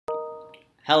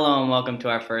Hello and welcome to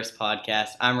our first podcast.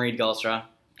 I'm Reed Gulstra.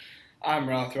 I'm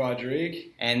Roth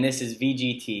Rodrigue. And this is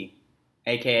VGT,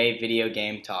 aka Video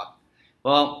Game Talk.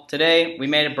 Well, today we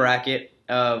made a bracket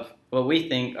of what we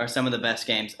think are some of the best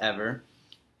games ever,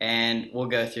 and we'll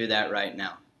go through that right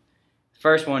now.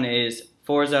 First one is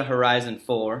Forza Horizon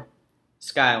 4,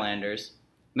 Skylanders,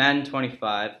 Madden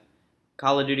 25,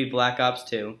 Call of Duty Black Ops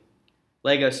 2,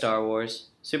 Lego Star Wars,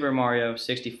 Super Mario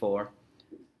 64,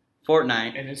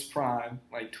 Fortnite, In its prime,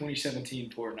 like 2017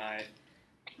 Fortnite.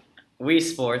 Wii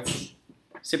Sports,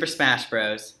 Super Smash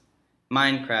Bros.,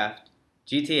 Minecraft,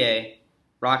 GTA,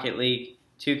 Rocket League,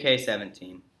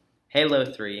 2K17,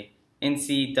 Halo 3,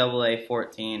 NCAA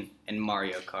 14, and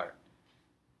Mario Kart.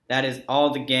 That is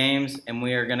all the games, and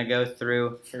we are going to go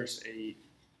through First 8.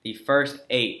 the first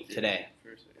 8 today.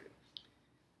 First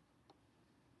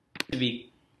 8. To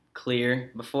be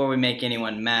clear, before we make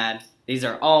anyone mad, these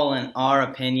are all in our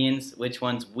opinions, which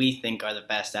ones we think are the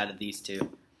best out of these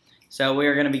two. So we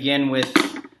are going to begin with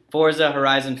Forza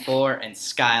Horizon 4 and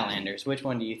Skylanders. Which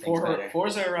one do you think is better?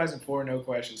 Forza Horizon 4, no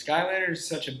question. Skylanders is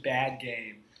such a bad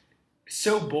game. It's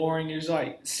so boring. It was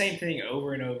like the same thing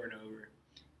over and over and over.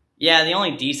 Yeah, the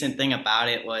only decent thing about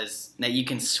it was that you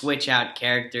can switch out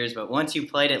characters, but once you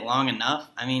played it long enough,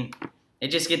 it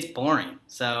just gets boring.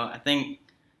 So I think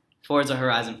Forza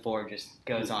Horizon 4 just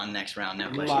goes on next round. No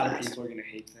question. A lot of people are going to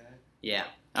hate that. Yeah.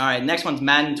 All right, next one's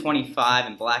Madden 25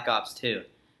 and Black Ops 2.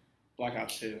 Black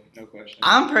Ops 2, no question.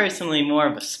 I'm personally more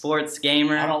of a sports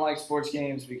gamer. I don't like sports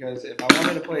games because if I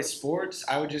wanted to play sports,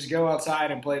 I would just go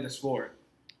outside and play the sport.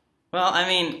 Well,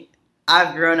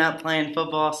 I've grown up playing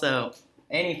football, so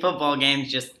any football game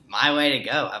is just my way to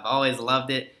go. I've always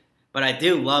loved it, but I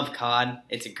do love COD.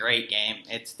 It's a great game.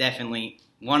 It's definitely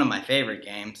one of my favorite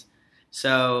games.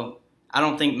 So I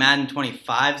don't think Madden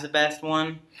 25 is the best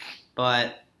one,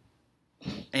 but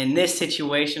in this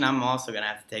situation, I'm also going to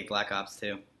have to take Black Ops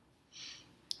 2.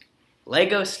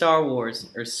 Lego Star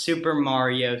Wars or Super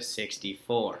Mario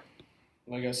 64?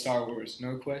 Lego Star Wars,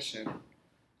 no question.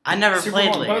 I never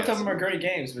played Lego. Both of them are great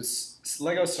games, but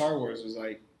Lego Star Wars was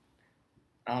like,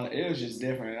 it was just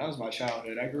different. That was my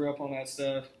childhood. I grew up on that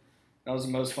stuff. That was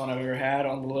the most fun I've ever had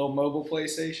on the little mobile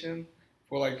PlayStation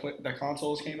before the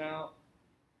consoles came out.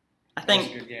 I think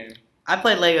that was a good game. I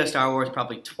played Lego Star Wars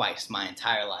probably twice my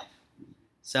entire life.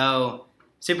 So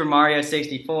Super Mario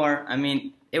 64,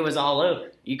 it was all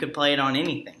over. You could play it on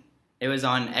anything. It was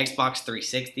on Xbox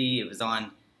 360, it was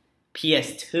on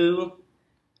PS2,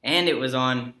 and it was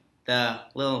on the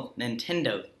little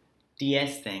Nintendo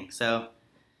DS thing. So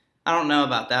I don't know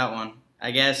about that one.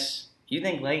 I guess, you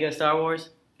think Lego Star Wars?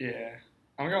 Yeah,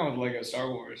 I'm going with Lego Star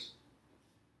Wars.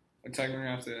 Looks like we're going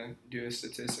to have to do a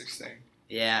statistics thing.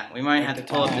 Yeah, we might have to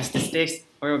pull up the statistics.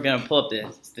 We're going to pull up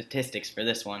the statistics for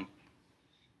this one.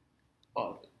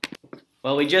 Oh.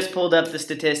 Well, we just pulled up the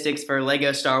statistics for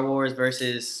Lego Star Wars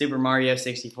versus Super Mario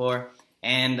 64,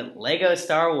 and Lego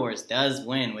Star Wars does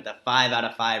win with a 5 out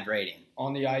of 5 rating.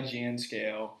 On the IGN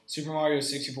scale, Super Mario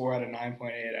 64 had a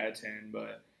 9.8 out of 10,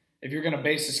 but if you're going to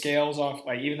base the scales off,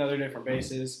 even though they're different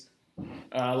bases,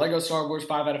 Lego Star Wars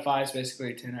 5 out of 5 is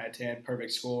basically a 10 out of 10,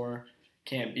 perfect score,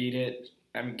 can't beat it.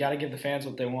 Got to give the fans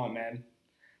what they want, man.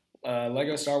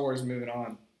 Lego Star Wars is moving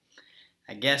on.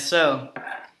 I guess so.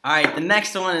 All right, the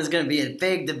next one is going to be a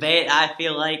big debate, I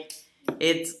feel like.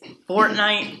 It's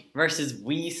Fortnite versus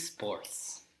Wii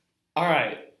Sports. All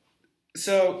right.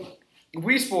 So,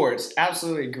 Wii Sports,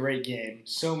 absolutely a great game.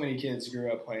 So many kids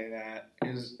grew up playing that.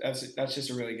 That's just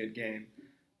a really good game.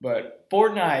 But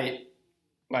Fortnite,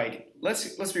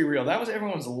 let's be real. That was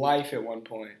everyone's life at one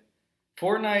point.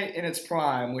 Fortnite in its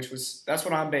prime, that's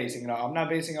what I'm basing it on. I'm not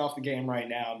basing off the game right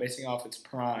now. I'm basing off its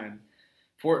prime.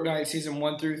 Fortnite season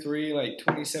 1 through 3,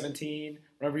 2017,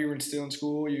 whenever you were still in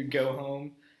school, you'd go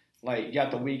home, you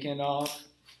got the weekend off.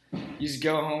 You just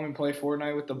go home and play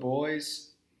Fortnite with the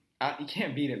boys. You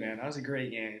can't beat it, man. That was a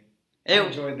great game. I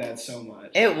enjoyed that so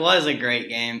much. It was a great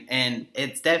game, and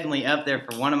it's definitely up there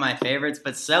for one of my favorites,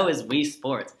 but so is Wii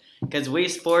Sports. Because Wii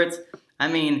Sports,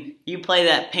 you play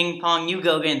that ping pong, you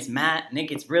go against Matt, and it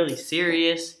gets really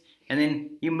serious, and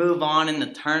then you move on in the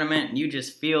tournament, and you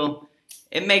just feel...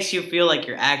 It makes you feel like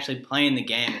you're actually playing the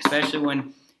game, especially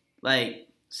when,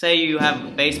 say you have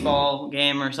a baseball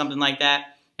game or something like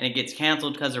that, and it gets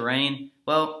canceled because of rain.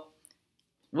 Well,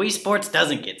 Wii Sports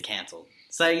doesn't get canceled.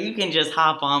 So you can just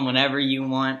hop on whenever you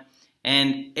want,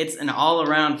 and it's an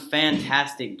all-around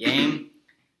fantastic game.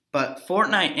 But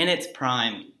Fortnite in its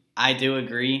prime, I do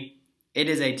agree, it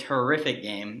is a terrific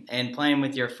game, and playing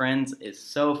with your friends is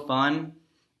so fun.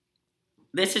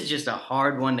 This is just a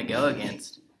hard one to go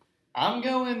against. I'm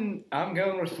going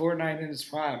with Fortnite in its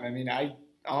prime. I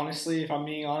honestly, if I'm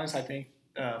being honest, I think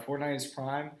Fortnite's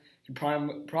prime,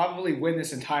 could probably win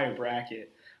this entire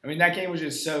bracket. I mean, that game was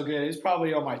just so good. It's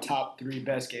probably on my top 3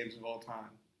 best games of all time.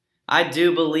 I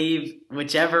do believe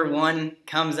whichever one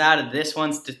comes out of this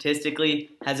one statistically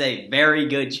has a very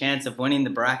good chance of winning the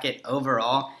bracket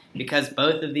overall because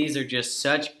both of these are just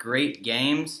such great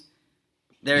games.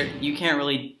 You can't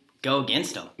really go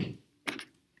against them.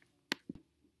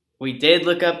 We did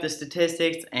look up the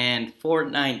statistics, and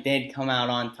Fortnite did come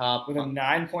out on top with a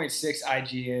 9.6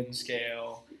 IGN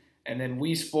scale, and then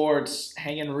Wii Sports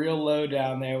hanging real low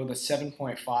down there with a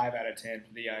 7.5 out of 10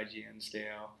 for the IGN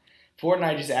scale.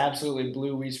 Fortnite just absolutely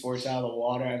blew Wii Sports out of the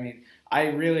water. I mean, I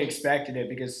really expected it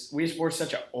because Wii Sports is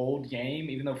such an old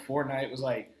game, even though Fortnite was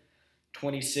like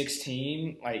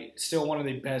 2016, like still one of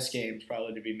the best games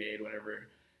probably to be made whenever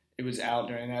it was out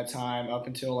during that time, up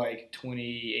until like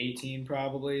 2018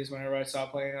 probably is whenever I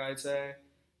stopped playing it, I'd say.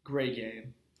 Great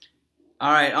game.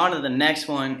 All right, on to the next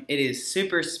one. It is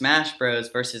Super Smash Bros.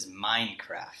 Versus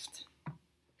Minecraft.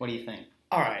 What do you think?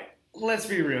 All right, let's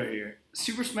be real here.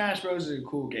 Super Smash Bros. Is a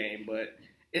cool game, but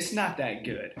it's not that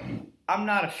good. I'm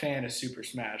not a fan of Super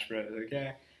Smash Bros.,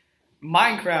 okay?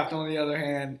 Minecraft, on the other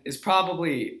hand, is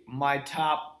probably my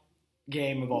top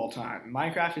game of all time.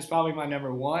 Minecraft is probably my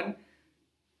number one.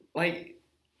 Like,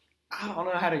 I don't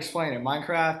know how to explain it.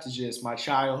 Minecraft is just my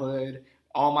childhood.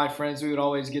 All my friends, we would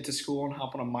always get to school and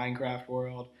hop on a Minecraft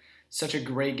world. Such a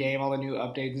great game. All the new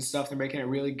updates and stuff, they're making it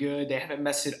really good. They haven't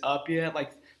messed it up yet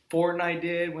like Fortnite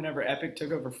did whenever Epic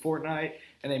took over Fortnite,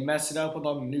 and they messed it up with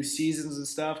all the new seasons and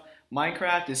stuff.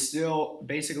 Minecraft is still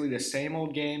basically the same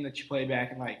old game that you played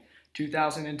back in like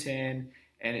 2010,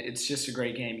 and it's just a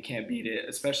great game. You can't beat it,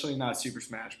 especially not Super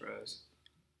Smash Bros.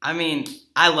 I mean,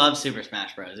 I love Super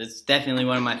Smash Bros. It's definitely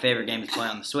one of my favorite games to play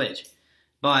on the Switch.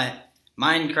 But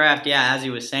Minecraft, yeah, as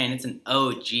he was saying, it's an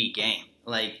OG game.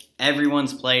 Like,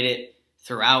 everyone's played it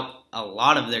throughout a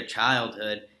lot of their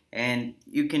childhood. And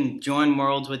you can join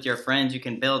worlds with your friends. You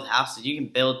can build houses. You can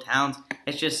build towns.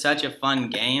 It's just such a fun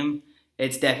game.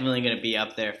 It's definitely going to be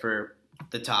up there for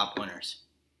the top winners.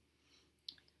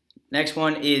 Next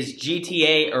one is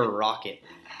GTA or Rocket League.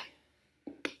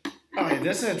 All right,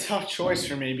 this is a tough choice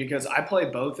for me because I play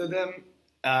both of them.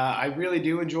 I really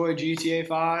do enjoy GTA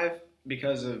 5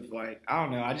 because of, like, I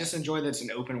don't know. I just enjoy that it's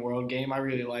an open world game. I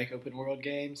really like open world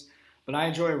games. But I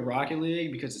enjoy Rocket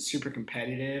League because it's super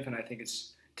competitive, and I think it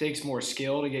takes more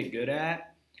skill to get good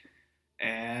at.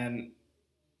 And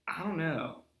I don't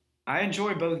know. I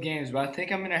enjoy both games, but I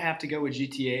think I'm going to have to go with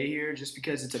GTA here just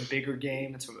because it's a bigger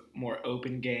game. It's a more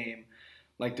open game.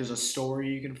 Like, there's a story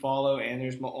you can follow, and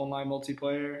there's online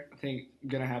multiplayer. I think I'm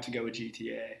going to have to go with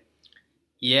GTA.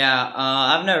 Yeah,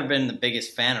 I've never been the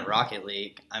biggest fan of Rocket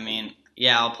League. I mean,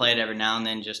 yeah, I'll play it every now and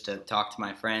then just to talk to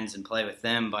my friends and play with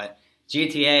them. But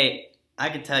GTA, I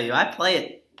can tell you, I play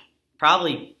it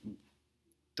probably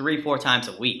 3-4 times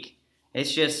a week.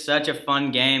 It's just such a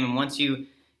fun game. And once you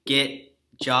get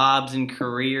jobs and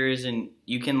careers and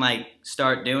you can, like,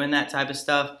 start doing that type of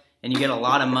stuff, and you get a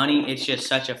lot of money, it's just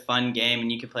such a fun game,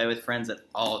 and you can play with friends at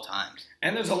all times.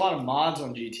 And there's a lot of mods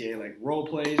on GTA, like role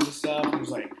plays and stuff.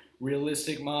 There's like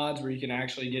realistic mods where you can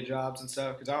actually get jobs and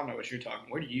stuff. Because I don't know what you're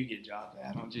talking. Where do you get jobs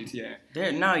at on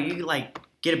GTA? No, you like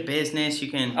get a business.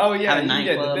 You can have a nightclub. You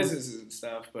get the businesses and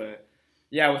stuff. But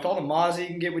yeah, with all the mods that you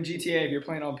can get with GTA, if you're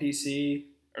playing on PC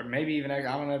or maybe even I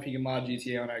don't know if you can mod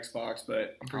GTA on Xbox,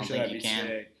 but I'm pretty sure that'd be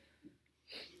sick.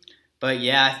 But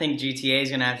yeah, I think GTA is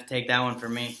gonna have to take that one for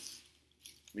me.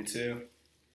 Me too.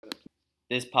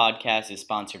 This podcast is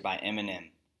sponsored by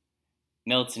M&M.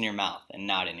 Melts in your mouth and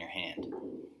not in your hand.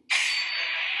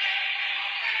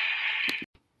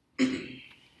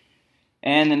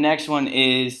 And the next one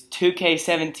is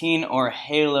 2K17 or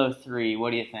Halo 3.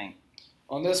 What do you think?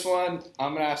 On this one,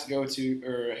 I'm going to have to go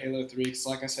to Halo 3 because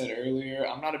like I said earlier,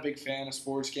 I'm not a big fan of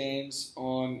sports games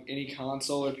on any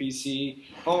console or PC.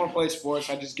 If I want to play sports,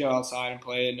 I just go outside and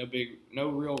play it. No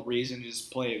real reason to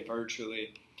just play it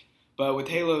virtually. But with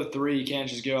Halo 3, you can't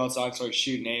just go outside and start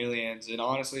shooting aliens. And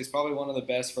honestly, it's probably one of the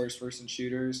best first-person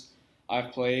shooters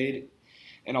I've played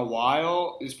in a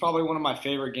while. It's probably one of my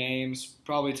favorite games,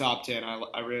 probably top 10.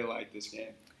 I really like this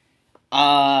game.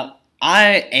 I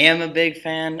am a big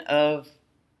fan of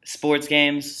sports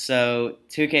games, so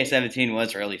 2K17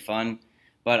 was really fun.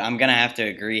 But I'm going to have to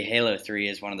agree, Halo 3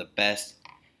 is one of the best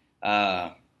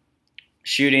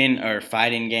shooting or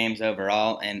fighting games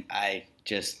overall, and I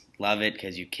just love it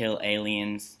because you kill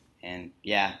aliens. And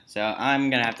yeah, so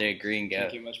I'm going to have to agree and go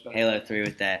Halo 3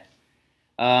 with that.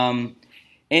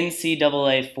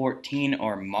 NCAA 14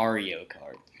 or Mario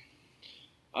Kart?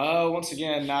 Once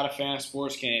again, not a fan of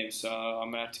sports games, so I'm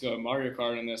going to have to go with Mario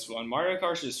Kart in this one. Mario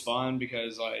Kart's just fun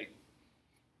because, like,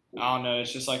 I don't know.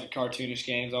 It's just like a cartoonish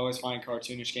games. I always find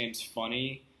cartoonish games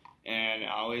funny, and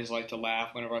I always like to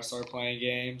laugh whenever I start playing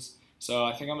games. So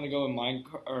I think I'm gonna go with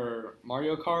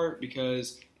Mario Kart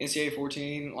because NCAA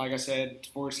 14, like I said,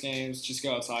 sports games. Just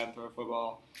go outside and throw a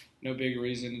football. No big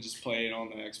reason to just play it on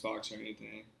the Xbox or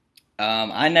anything.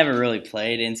 I never really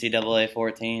played NCAA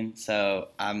 14, so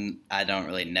I don't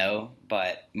really know.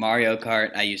 But Mario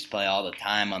Kart, I used to play all the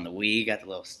time on the Wii. Got the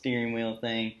little steering wheel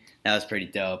thing. That was pretty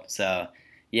dope. So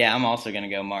yeah, I'm also gonna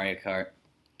go Mario Kart.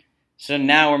 So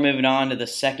now we're moving on to the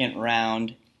second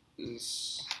round,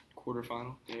 Is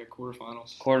quarterfinal? Yeah,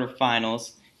 quarterfinals.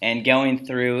 quarterfinals, and going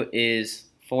through is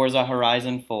Forza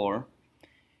Horizon 4,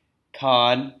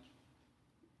 COD,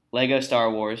 Lego Star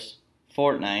Wars,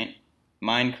 Fortnite,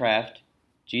 Minecraft,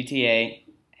 GTA,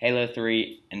 Halo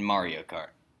 3, and Mario Kart.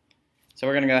 So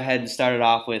we're gonna go ahead and start it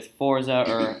off with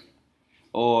Forza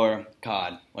or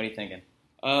COD. What are you thinking?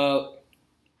 Uh,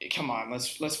 Come on,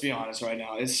 let's be honest right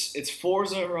now. It's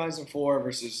Forza Horizon 4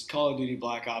 versus Call of Duty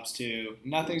Black Ops 2.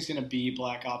 Nothing's gonna beat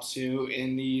Black Ops 2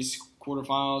 in these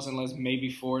quarterfinals unless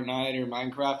maybe Fortnite or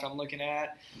Minecraft I'm looking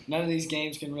at. None of these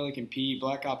games can really compete.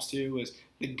 Black Ops 2 was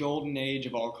the golden age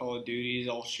of all Call of Duties,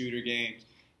 all shooter games.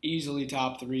 Easily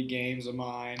top three games of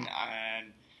mine.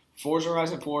 And Forza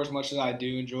Horizon 4, as much as I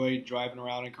do enjoy driving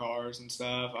around in cars and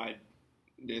stuff,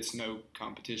 it's no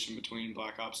competition between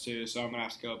Black Ops 2, so I'm gonna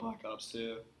have to go Black Ops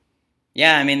 2.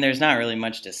 Yeah, I mean, there's not really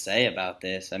much to say about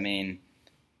this. I mean,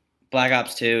 Black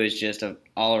Ops 2 is just a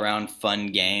all-around fun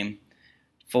game.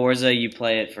 Forza, you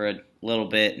play it for a little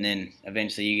bit and then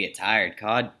eventually you get tired.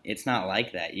 COD, it's not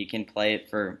like that. You can play it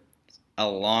for a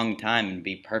long time and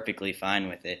be perfectly fine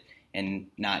with it and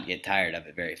not get tired of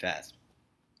it very fast.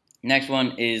 Next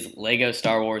one is Lego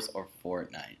Star Wars or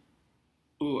Fortnite.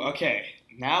 Ooh, okay.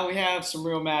 Now we have some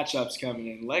real matchups coming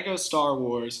in. Lego Star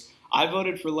Wars. I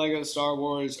voted for Lego Star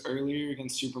Wars earlier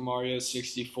against Super Mario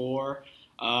 64.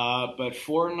 But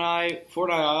Fortnite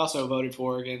I also voted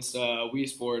for against Wii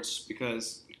Sports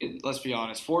because, let's be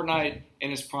honest, Fortnite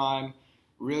in its prime,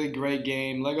 really great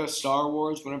game. Lego Star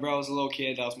Wars, whenever I was a little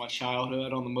kid, that was my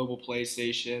childhood on the mobile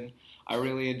PlayStation. I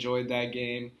really enjoyed that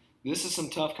game. This is some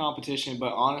tough competition,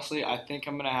 but honestly, I think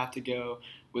I'm going to have to go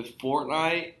with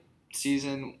Fortnite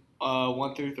Season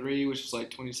 1 through 3, which is like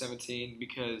 2017,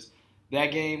 because that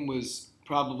game was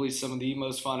probably some of the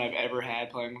most fun I've ever had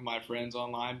playing with my friends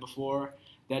online before.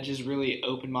 That just really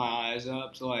opened my eyes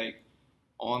up to like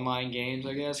online games,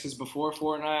 I guess. Because before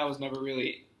Fortnite, I was never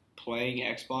really playing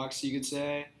Xbox, you could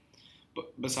say.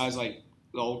 But besides like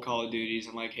the old Call of Duties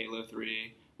and like Halo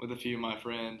 3 with a few of my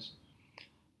friends.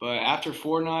 But after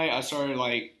Fortnite, I started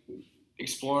like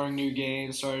exploring new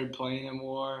games, started playing them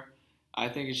more. I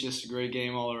think it's just a great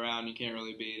game all around. You can't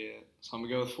really beat it. So I'm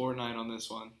gonna go with Fortnite on this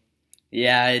one.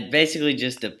 Yeah, it basically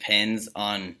just depends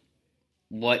on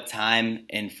what time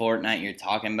in Fortnite you're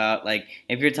talking about. Like,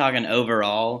 if you're talking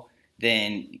overall,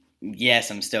 then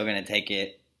yes, I'm still going to take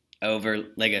it over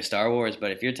Lego Star Wars.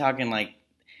 But if you're talking like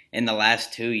in the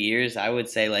last 2 years, I would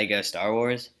say Lego Star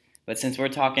Wars. But since we're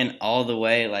talking all the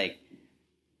way, like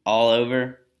all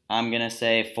over, I'm going to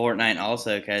say Fortnite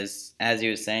also because, as you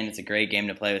were saying, it's a great game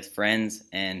to play with friends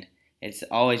and it's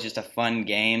always just a fun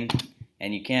game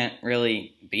and you can't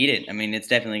really beat it. I mean, it's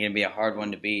definitely going to be a hard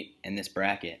one to beat in this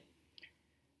bracket.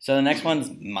 So the next one's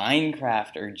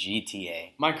Minecraft or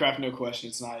GTA. Minecraft, no question.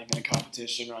 It's not even a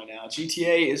competition right now.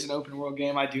 GTA is an open world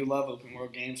game. I do love open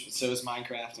world games, but so is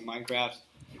Minecraft. And Minecraft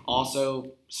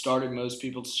also started most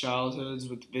people's childhoods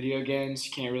with video games.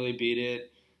 You can't really beat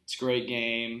it. It's a great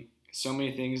game. So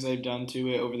many things they've done to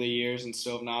it over the years and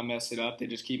still have not messed it up. They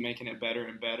just keep making it better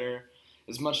and better.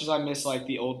 As much as I miss like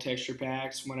the old texture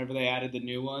packs whenever they added the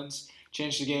new ones,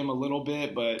 changed the game a little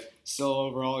bit, but still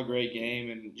overall a great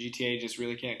game, and GTA just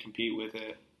really can't compete with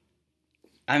it.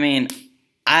 I mean,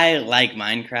 I like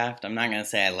Minecraft. I'm not going to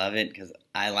say I love it because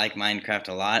I like Minecraft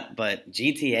a lot, but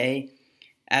GTA,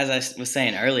 as I was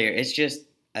saying earlier, it's just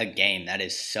a game that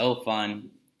is so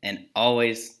fun and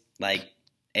always like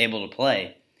able to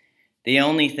play. The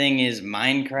only thing is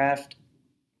Minecraft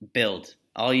build.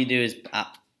 All you do is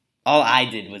all I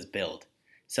did was build.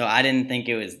 So I didn't think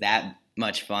it was that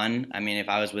much fun. I mean, if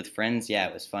I was with friends, yeah,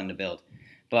 it was fun to build.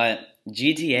 But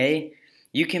GTA,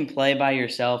 you can play by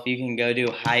yourself. You can go do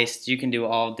heists. You can do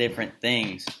all different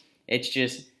things. It's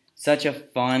just such a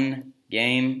fun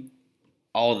game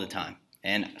all the time.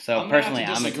 And so personally,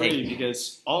 I'm gonna take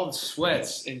because all the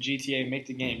sweats in GTA make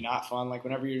the game not fun. Like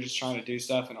whenever you're just trying to do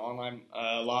stuff in an online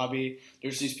lobby,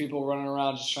 there's these people running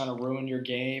around just trying to ruin your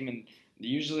game, and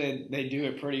usually they do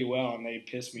it pretty well, and they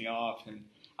piss me off. And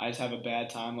I just have a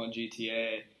bad time on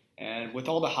GTA. And with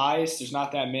all the heists, there's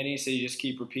not that many, so you just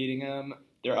keep repeating them.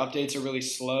 their updates are really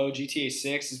slow. GTA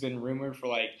 6 has been rumored for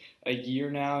like a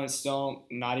year now. It's still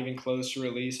not even close to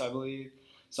release, I believe.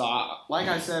 So, like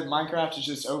I said, Minecraft is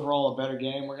just overall a better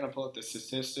game. We're going to pull up the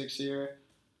statistics here.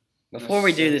 Before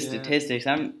we do the statistics,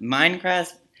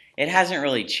 Minecraft, it hasn't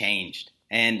really changed.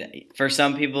 And for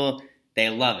some people, they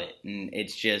love it. And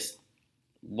it's just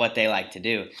what they like to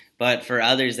do. But for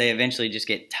others, they eventually just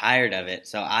get tired of it.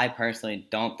 So I personally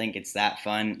don't think it's that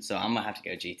fun. So I'm going to have to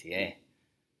go GTA.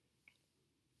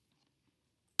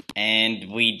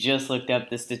 And we just looked up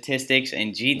the statistics,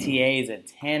 and GTA is a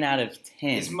 10 out of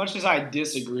 10. As much as I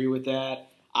disagree with that,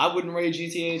 I wouldn't rate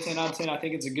GTA a 10 out of 10. I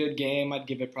think it's a good game. I'd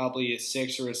give it probably a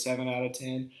 6 or a 7 out of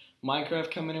 10.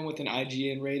 Minecraft coming in with an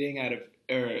IGN rating of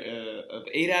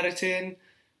 8 out of 10,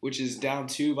 which is down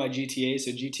 2 by GTA.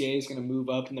 So GTA is going to move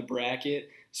up in the bracket.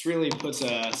 This really puts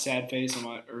a sad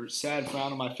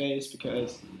frown on my face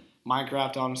because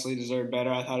Minecraft honestly deserved better.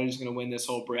 I thought it was going to win this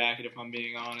whole bracket, if I'm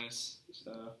being honest.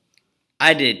 So.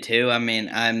 I did too. I mean,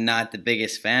 I'm not the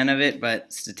biggest fan of it,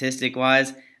 but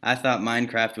statistic-wise, I thought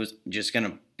Minecraft was just going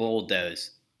to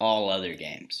bulldoze all other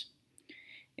games.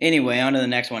 Anyway, on to the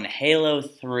next one, Halo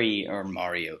 3 or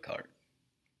Mario Kart.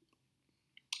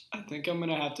 I think I'm going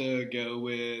to have to go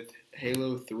with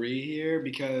Halo 3 here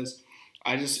because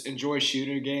I just enjoy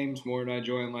shooter games more than I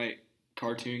enjoy like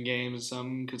cartoon games or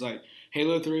something. Because like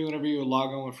Halo 3, whenever you log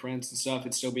on with friends and stuff,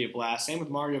 it'd still be a blast. Same with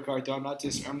Mario Kart, though.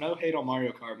 I'm no hate on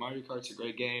Mario Kart. Mario Kart's a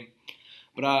great game.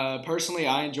 But personally,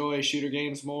 I enjoy shooter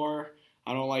games more.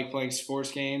 I don't like playing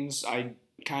sports games. I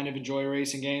kind of enjoy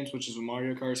racing games, which is what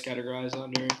Mario Kart's categorized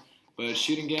under. But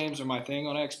shooting games are my thing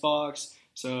on Xbox.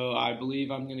 So I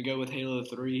believe I'm going to go with Halo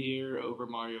 3 here over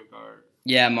Mario Kart.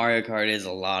 Yeah, Mario Kart is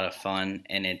a lot of fun,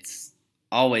 and it's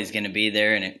always going to be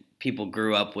there, and people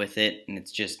grew up with it, and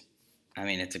it's just, I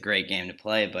mean, it's a great game to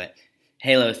play, but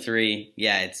Halo 3,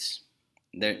 yeah,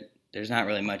 there's not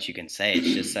really much you can say.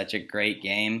 It's just such a great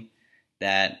game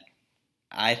that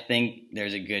I think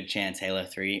there's a good chance Halo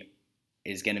 3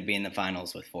 is going to be in the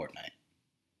finals with Fortnite.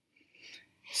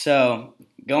 So,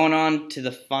 going on to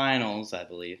the finals, I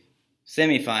believe,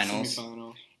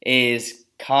 semifinals. Is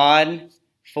COD,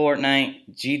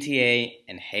 Fortnite, GTA,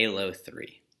 and Halo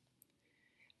 3.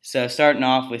 So, starting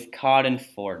off with COD and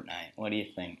Fortnite, what do you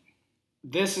think?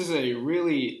 This is a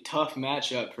really tough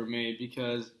matchup for me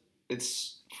because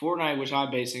it's Fortnite, which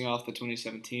I'm basing off the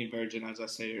 2017 version, as I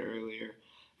stated earlier,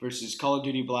 versus Call of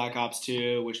Duty Black Ops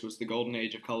 2, which was the golden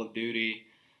age of Call of Duty.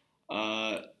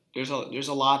 There's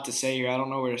a lot to say here. I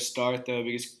don't know where to start, though,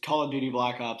 because Call of Duty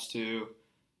Black Ops 2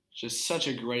 is just such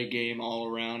a great game all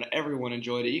around. Everyone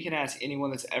enjoyed it. You can ask anyone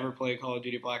that's ever played Call of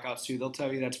Duty Black Ops 2. They'll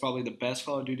tell you that's probably the best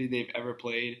Call of Duty they've ever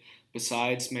played,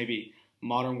 besides maybe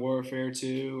Modern Warfare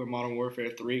 2 or Modern Warfare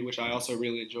 3, which I also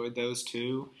really enjoyed those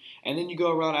two. And then you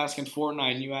go around asking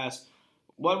Fortnite and you ask,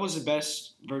 what was the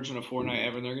best version of Fortnite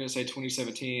ever? And they're going to say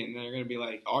 2017. And they're going to be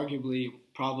like, arguably,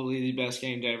 probably the best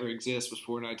game to ever exist was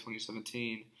Fortnite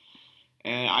 2017.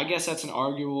 And I guess that's an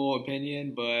arguable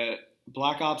opinion, but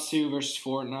Black Ops 2 versus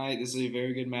Fortnite, this is a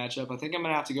very good matchup. I think I'm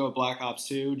going to have to go with Black Ops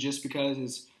 2 just because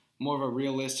it's more of a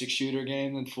realistic shooter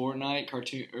game than Fortnite.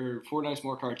 Fortnite's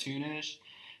more cartoonish.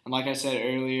 And like I said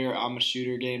earlier, I'm a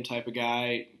shooter game type of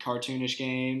guy. Cartoonish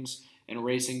games and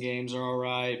racing games are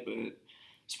alright, but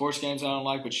sports games I don't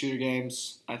like, but shooter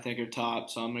games I think are top.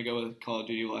 So I'm going to go with Call of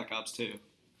Duty Black Ops 2.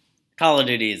 Call of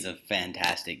Duty is a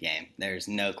fantastic game. There's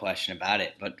no question about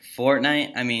it. But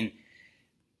Fortnite, I mean,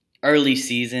 early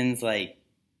seasons, like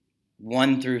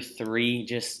 1 through 3,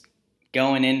 just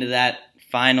going into that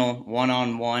final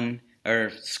one-on-one or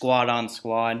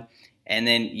squad-on-squad, and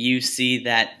then you see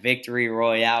that victory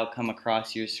royale come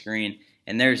across your screen,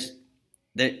 and there's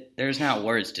not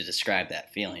words to describe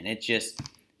that feeling. It's just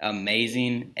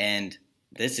amazing, and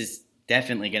this is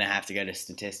definitely going to have to go to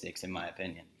statistics, in my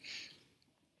opinion.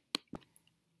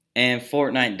 And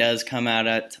Fortnite does come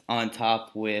out on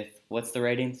top with, what's the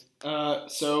ratings?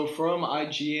 So from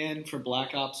IGN for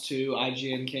Black Ops 2,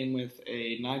 IGN came with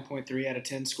a 9.3 out of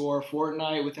 10 score.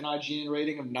 Fortnite with an IGN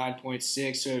rating of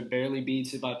 9.6, so it barely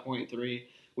beats it by 0.3,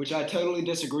 which I totally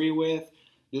disagree with.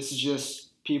 This is just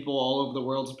people all over the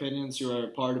world's opinions who are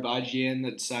part of IGN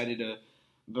that decided to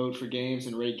vote for games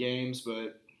and rate games,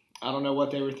 but I don't know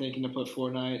what they were thinking to put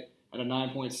Fortnite at a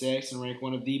 9.6 and rank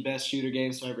one of the best shooter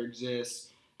games to ever exist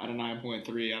at a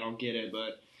 9.3. I don't get it,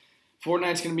 but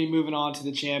Fortnite's going to be moving on to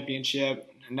the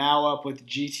championship. Now up with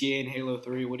GTA and Halo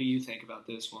 3. What do you think about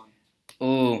this one?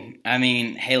 Ooh, I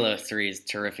mean, Halo 3 is a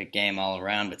terrific game all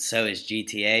around, but so is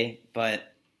GTA. But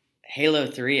Halo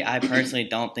 3, I personally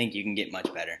don't think you can get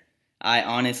much better. I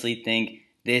honestly think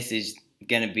this is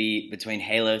going to be between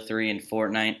Halo 3 and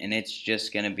Fortnite, and it's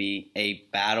just going to be a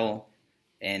battle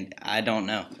And I don't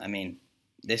know. I mean,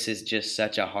 this is just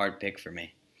such a hard pick for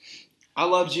me. I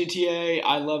love GTA.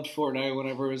 I loved Fortnite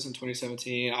whenever it was in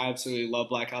 2017. I absolutely love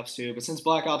Black Ops 2. But since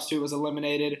Black Ops 2 was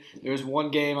eliminated, there's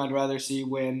one game I'd rather see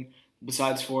win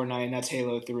besides Fortnite, and that's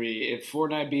Halo 3. If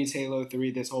Fortnite beats Halo 3,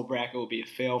 this whole bracket will be a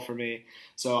fail for me.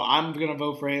 So I'm going to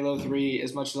vote for Halo 3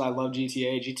 as much as I love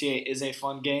GTA. GTA is a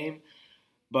fun game,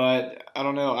 but I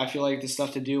don't know. I feel like the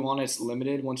stuff to do on it's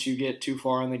limited once you get too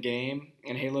far in the game,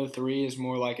 and Halo 3 is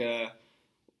more like a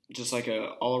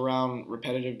all around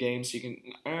repetitive game. So you can,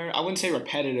 I wouldn't say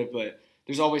repetitive, but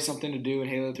there's always something to do in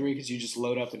Halo 3 because you just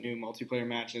load up a new multiplayer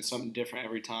match and it's something different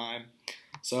every time.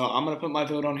 So I'm gonna put my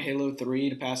vote on Halo 3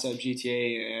 to pass up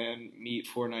GTA and meet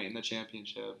Fortnite in the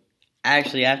championship.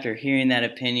 Actually, after hearing that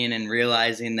opinion and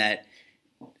realizing that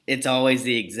it's always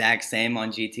the exact same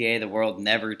on GTA, the world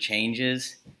never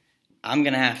changes, I'm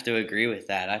going to have to agree with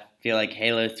that. I feel like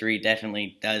Halo 3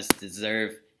 definitely does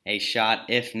deserve a shot,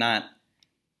 if not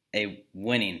a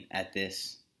winning at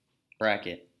this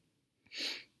bracket.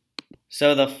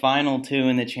 So the final two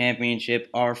in the championship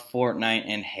are Fortnite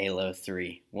and Halo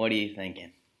 3. What are you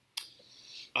thinking?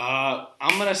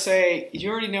 I'm going to say, you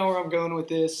already know where I'm going with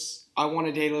this. I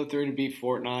wanted Halo 3 to beat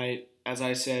Fortnite, as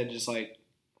I said just like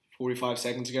 45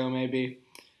 seconds ago maybe.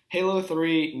 Halo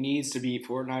 3 needs to beat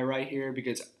Fortnite right here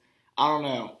because, I don't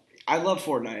know. I love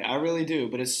Fortnite, I really do,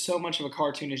 but it's so much of a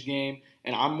cartoonish game,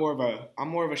 and I'm more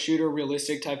of a shooter,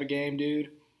 realistic type of game,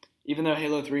 dude. Even though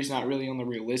Halo 3 is not really on the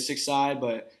realistic side,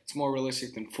 but it's more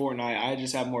realistic than Fortnite. I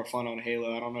just have more fun on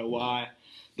Halo. I don't know why.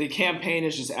 The campaign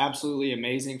is just absolutely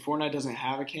amazing. Fortnite doesn't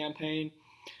have a campaign.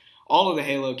 All of the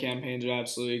Halo campaigns are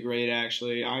absolutely great,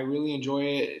 actually. I really enjoy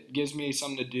it. It gives me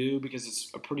something to do because it's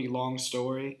a pretty long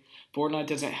story. Fortnite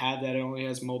doesn't have that. It only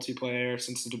has multiplayer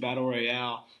since it's a battle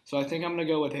royale. So I think I'm going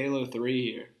to go with Halo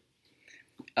 3 here.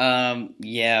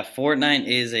 Yeah, Fortnite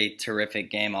is a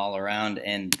terrific game all around,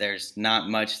 and there's not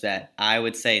much that I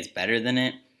would say is better than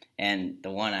it. And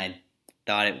the one I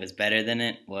thought it was better than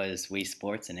it was Wii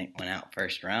Sports, and it went out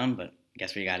first round, but I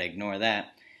guess we got to ignore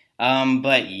that.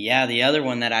 But yeah, the other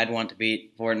one that I'd want to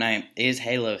beat Fortnite is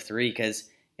Halo 3 because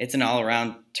it's an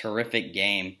all-around terrific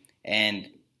game. And,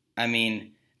 I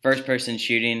mean, first-person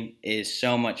shooting is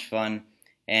so much fun.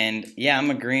 And, yeah, I'm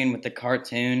agreeing with the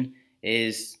cartoon.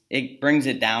 It brings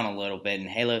it down a little bit, and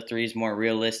Halo 3 is more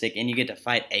realistic, and you get to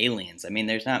fight aliens. I mean,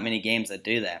 there's not many games that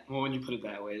do that. Well, when you put it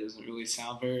that way, it doesn't really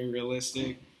sound very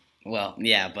realistic. Well,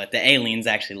 yeah, but the aliens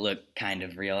actually look kind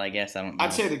of real, I guess. I don't know.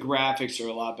 I'd say the graphics are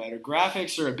a lot better.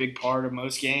 Graphics are a big part of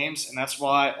most games, and that's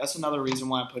another reason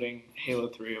why I'm putting Halo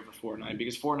 3 over Fortnite,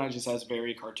 because Fortnite just has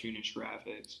very cartoonish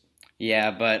graphics. Yeah,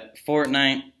 but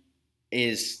Fortnite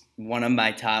is one of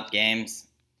my top games.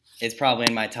 It's probably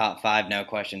in my top 5, no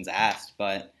questions asked,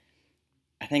 but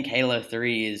I think Halo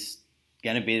 3 is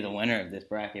going to be the winner of this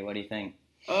bracket. What do you think?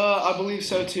 I believe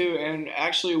so too, and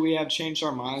actually we have changed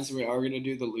our minds. We are going to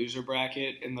do the loser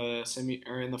bracket in the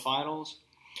in the finals.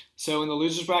 So in the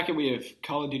losers bracket, we have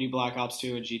Call of Duty Black Ops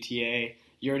 2 and GTA.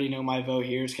 You already know my vote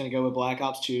here. It's going to go with Black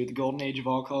Ops 2, the golden age of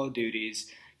all Call of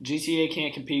Duties. GTA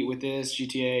can't compete with this.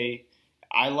 GTA,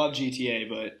 I love GTA,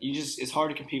 but it's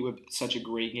hard to compete with such a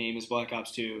great game as Black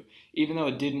Ops 2. Even though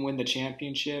it didn't win the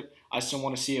championship, I still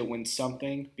want to see it win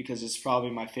something because it's probably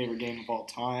my favorite game of all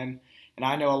time. And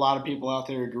I know a lot of people out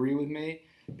there agree with me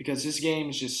because this game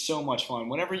is just so much fun.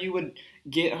 Whenever you would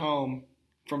get home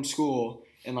from school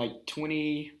in like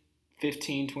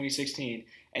 2015, 2016,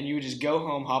 and you would just go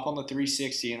home, hop on the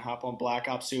 360 and hop on Black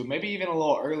Ops 2, maybe even a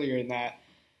little earlier than that,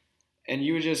 and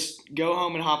you would just go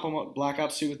home and hop on Black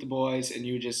Ops 2 with the boys, and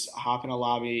you would just hop in a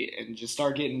lobby and just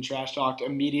start getting trash talked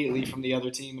immediately from the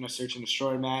other team in a search and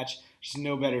destroy match. There's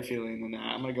no better feeling than that.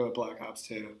 I'm going to go with Black Ops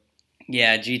 2.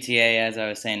 Yeah, GTA, as I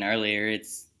was saying earlier,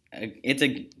 it's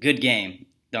a good game.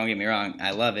 Don't get me wrong,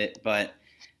 I love it, but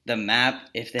the map,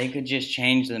 if they could just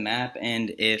change the map,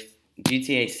 and if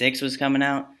GTA 6 was coming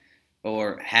out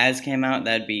or has came out,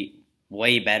 that'd be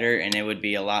way better, and it would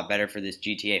be a lot better for this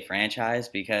GTA franchise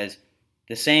because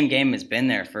the same game has been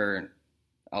there for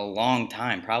a long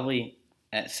time, probably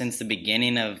since the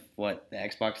beginning of, the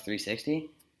Xbox 360?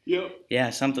 Yep.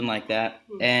 Yeah, something like that.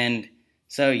 And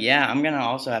so, yeah, I'm going to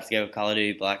also have to go with Call of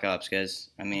Duty Black Ops because,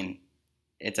 I mean,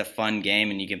 it's a fun game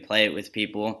and you can play it with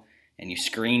people and you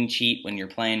screen cheat when you're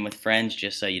playing with friends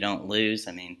just so you don't lose.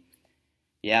 I mean,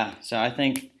 yeah, so I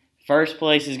think first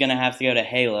place is going to have to go to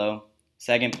Halo.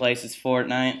 Second place is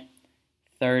Fortnite.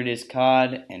 Third is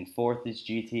COD. And fourth is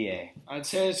GTA. I'd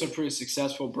say it's a pretty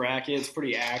successful bracket. It's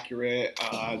pretty accurate.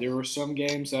 There were some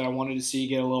games that I wanted to see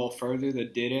get a little further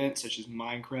that didn't, such as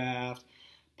Minecraft.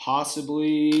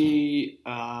 Possibly,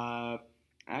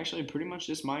 actually, pretty much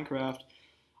just Minecraft.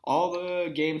 All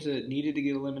the games that needed to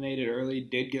get eliminated early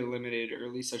did get eliminated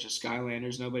early, such as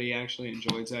Skylanders. Nobody actually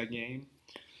enjoys that game.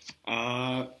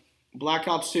 Black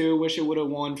Ops 2, wish it would have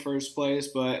won first place,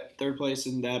 but third place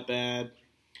isn't that bad.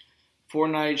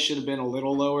 Fortnite should have been a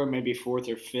little lower, maybe fourth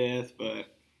or fifth, but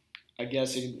I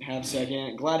guess it can have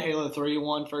second. Glad Halo 3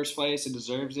 won first place. It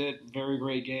deserves it. Very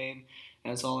great game.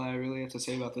 That's all I really have to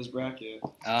say about this bracket.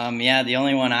 Yeah, the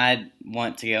only one I'd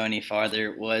want to go any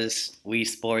farther was Wii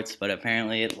Sports, but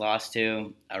apparently it lost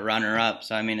to a runner-up,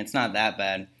 so I mean, it's not that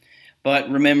bad. But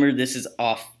remember, this is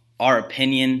off our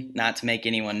opinion, not to make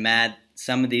anyone mad.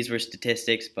 Some of these were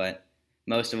statistics, but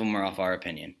most of them were off our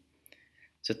opinion.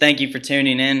 So thank you for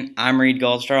tuning in. I'm Reed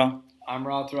Goldstraw. I'm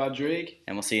Roth Rodrigue.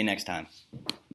 And we'll see you next time.